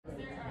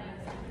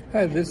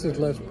Hi, this is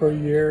Les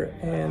Year,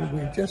 and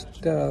we just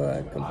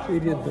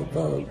completed the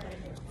vote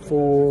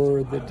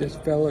for the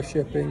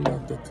disfellowshipping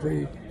of the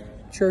three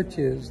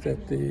churches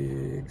that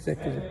the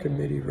executive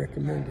committee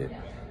recommended.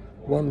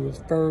 One was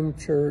Firm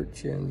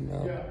Church in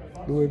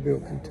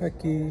Louisville,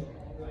 Kentucky,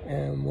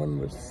 and one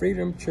was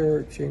Freedom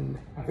Church in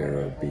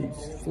Vero Beach,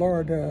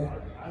 Florida,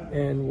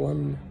 and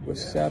one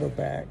was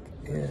Saddleback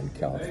in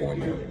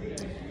California.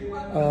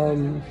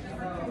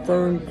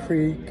 Fern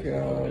Creek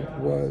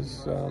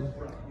was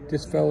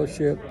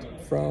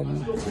disfellowshipped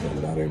from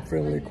the Not in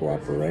Friendly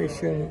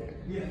Cooperation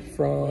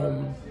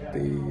from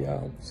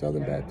the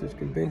Southern Baptist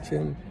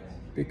Convention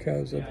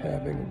because of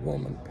having a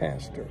woman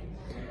pastor.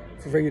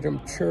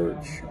 Freedom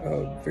Church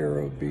of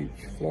Vero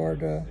Beach,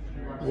 Florida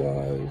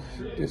was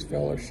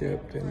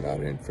disfellowshipped and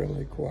Not in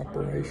Friendly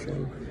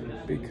Cooperation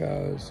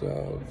because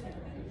of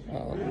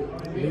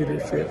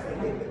leadership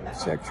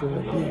sexual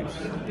abuse.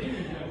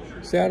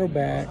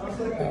 Saddleback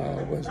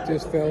was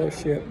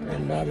disfellowshipped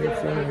and Not in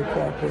Friendly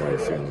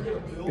Cooperation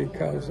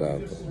because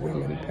of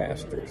women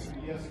pastors.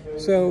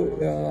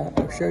 So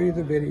I'll show you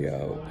the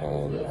video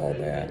on all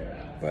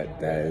that, but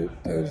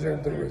those are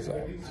the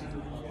results.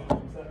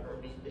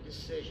 The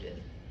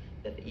decision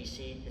that the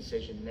EC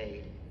decision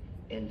made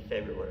in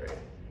February.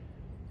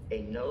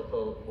 A no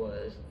vote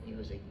was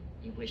you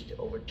wish to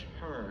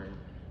overturn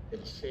the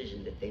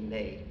decision that they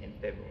made in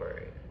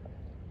February.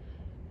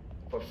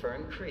 For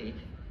Fern Creek,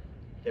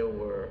 there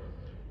were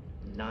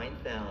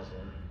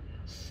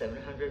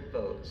 9,700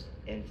 votes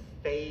in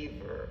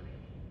favor,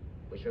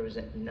 which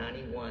represent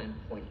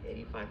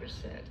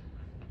 91.85%.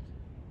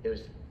 There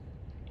was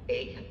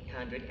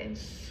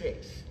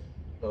 806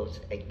 votes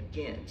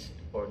against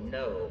or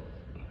no,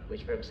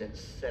 which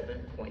represents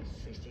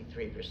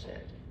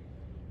 7.63%.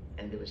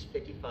 And there was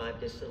 55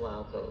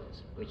 disallowed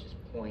votes, which is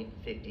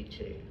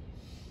 0.52.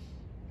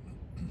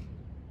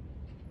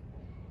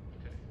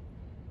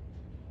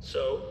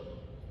 So,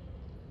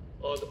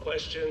 on the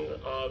question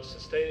of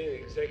sustaining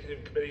the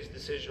executive committee's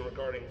decision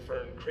regarding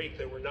Fern Creek,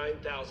 there were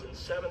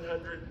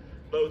 9,700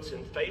 votes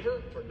in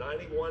favor for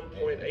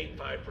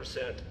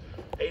 91.85%,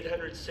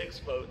 806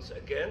 votes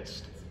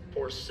against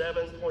for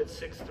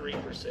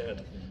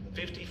 7.63%,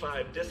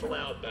 55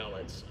 disallowed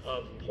ballots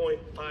of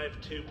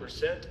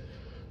 0.52%.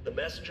 The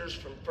messengers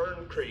from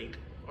Fern Creek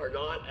are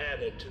not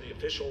added to the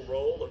official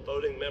roll of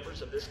voting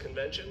members of this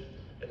convention,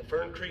 and the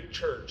Fern Creek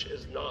Church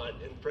is not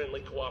in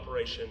friendly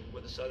cooperation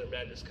with the Southern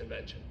Baptist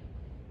Convention.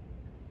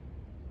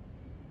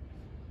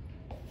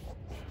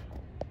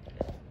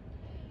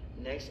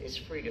 Next is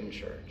Freedom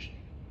Church.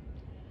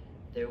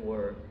 There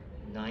were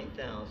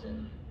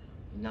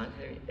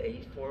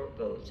 9,984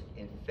 votes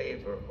in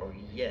favor or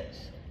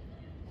yes,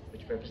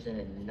 which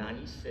represented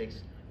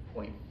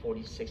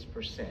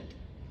 96.46%.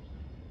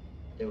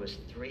 There was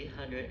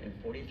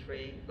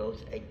 343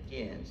 votes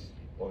against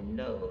or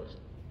no's,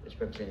 which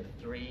represented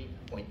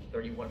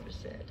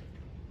 3.31%.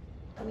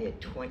 And we had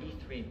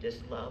 23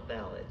 disallowed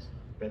ballots,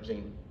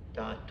 representing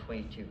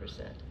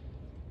 0.22%.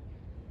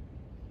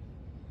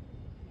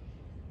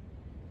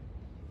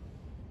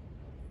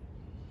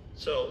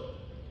 So,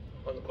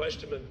 on the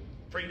question of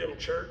Freedom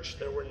Church,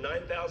 there were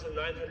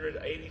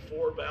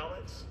 9,984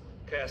 ballots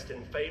cast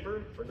in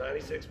favor for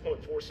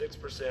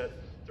 96.46%,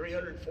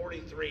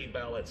 343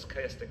 ballots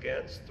cast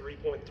against,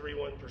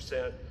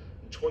 3.31%, and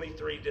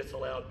 23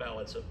 disallowed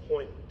ballots of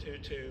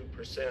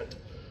 0.22%.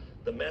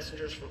 The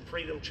messengers from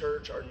Freedom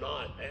Church are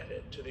not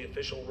added to the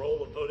official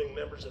roll of voting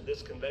members of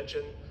this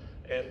convention,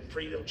 and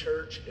Freedom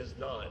Church is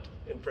not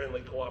in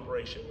friendly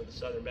cooperation with the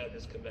Southern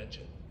Baptist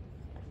Convention.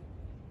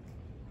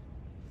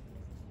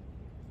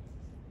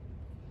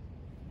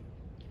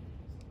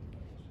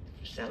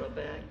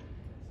 Saddleback,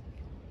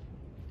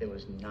 there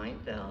was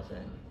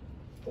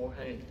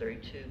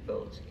 9,432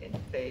 votes in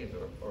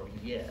favor or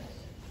yes,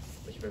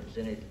 which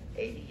represented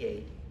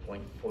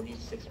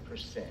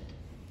 88.46%.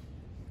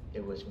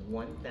 There was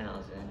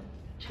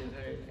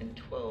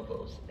 1,212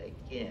 votes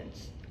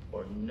against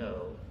or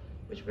no,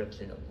 which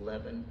represented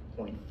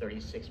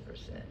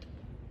 11.36%.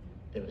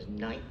 There was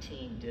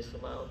 19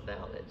 disallowed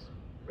ballots,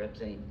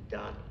 representing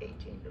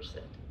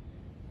 0.18%.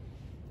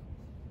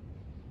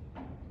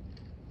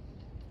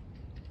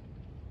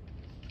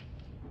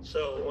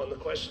 So, on the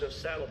question of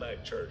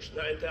Saddleback Church,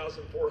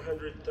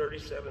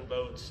 9,437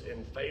 votes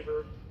in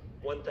favor,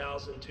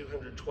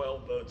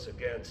 1,212 votes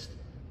against,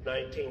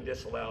 19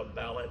 disallowed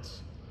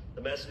ballots.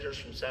 The messengers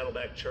from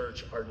Saddleback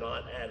Church are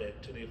not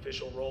added to the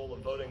official roll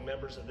of voting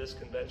members of this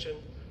convention,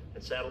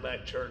 and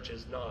Saddleback Church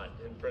is not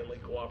in friendly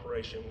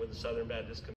cooperation with the Southern Baptist Convention.